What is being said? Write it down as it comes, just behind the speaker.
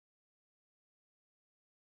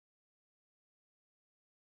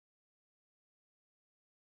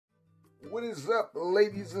What is up,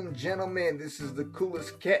 ladies and gentlemen? This is the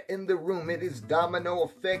coolest cat in the room. It is Domino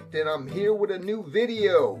Effect, and I'm here with a new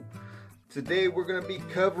video. Today we're going to be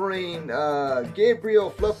covering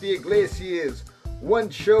Gabriel Fluffy Iglesias One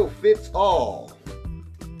Show Fits All.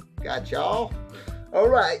 Got y'all?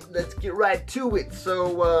 Alright, let's get right to it.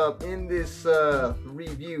 So in this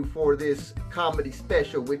review for this comedy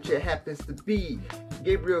special, which it happens to be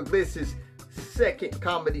Gabriel Iglesias' second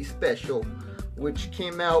comedy special, which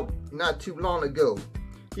came out not too long ago.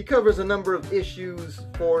 He covers a number of issues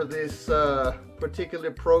for this particular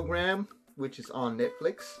program, which is on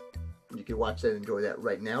Netflix. You can watch that and enjoy that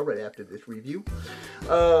right now, right after this review.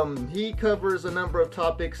 He covers a number of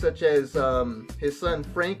topics such as his son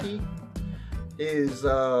Frankie, his,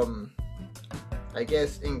 I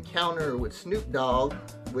guess, encounter with Snoop Dogg,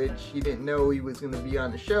 which he didn't know he was going to be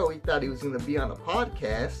on the show. He thought he was going to be on a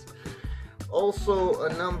podcast. Also,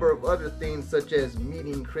 a number of other things such as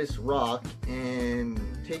meeting Chris Rock and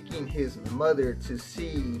taking his mother to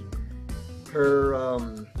see her,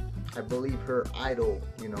 I believe her idol,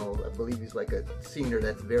 I believe he's like a singer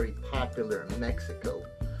that's very popular in Mexico.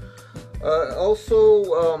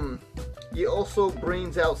 He also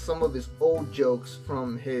brings out some of his old jokes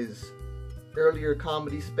from his earlier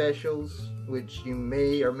comedy specials, which you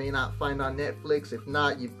may or may not find on Netflix. If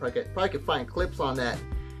not, you probably could find clips on that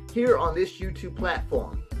here on this YouTube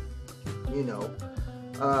platform.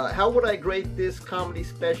 How would I grade this comedy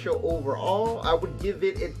special overall? I would give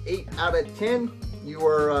it an 8 out of 10. You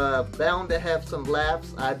are bound to have some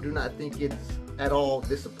laughs. I do not think it's at all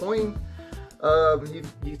disappointing.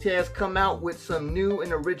 He has come out with some new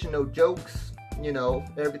and original jokes.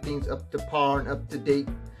 Everything's up to par and up to date,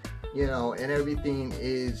 and everything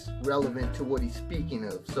is relevant to what he's speaking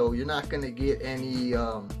of. So you're not going to get any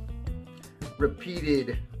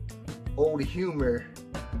repeated old humor,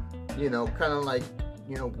 kind of like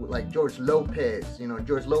George Lopez.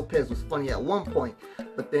 George Lopez was funny at one point,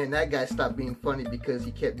 but then that guy stopped being funny because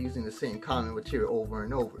he kept using the same comedy material over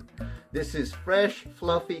and over. This is fresh,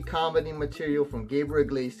 fluffy comedy material from Gabriel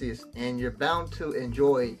Iglesias, and you're bound to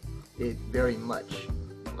enjoy it very much.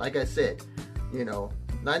 Like I said,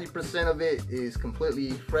 90% of it is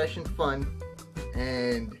completely fresh and fun,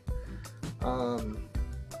 and the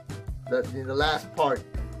last part,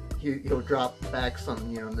 he'll drop back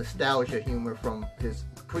some nostalgia humor from his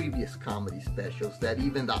previous comedy specials that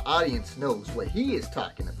even the audience knows what he is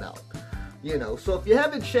talking about. So if you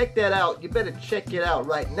haven't checked that out, you better check it out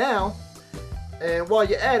right now. And while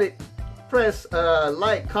you're at it, press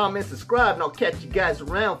like, comment, subscribe, and I'll catch you guys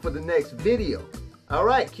around for the next video.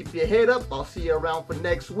 Alright, keep your head up. I'll see you around for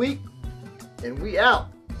next week, and we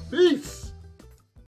out. Peace.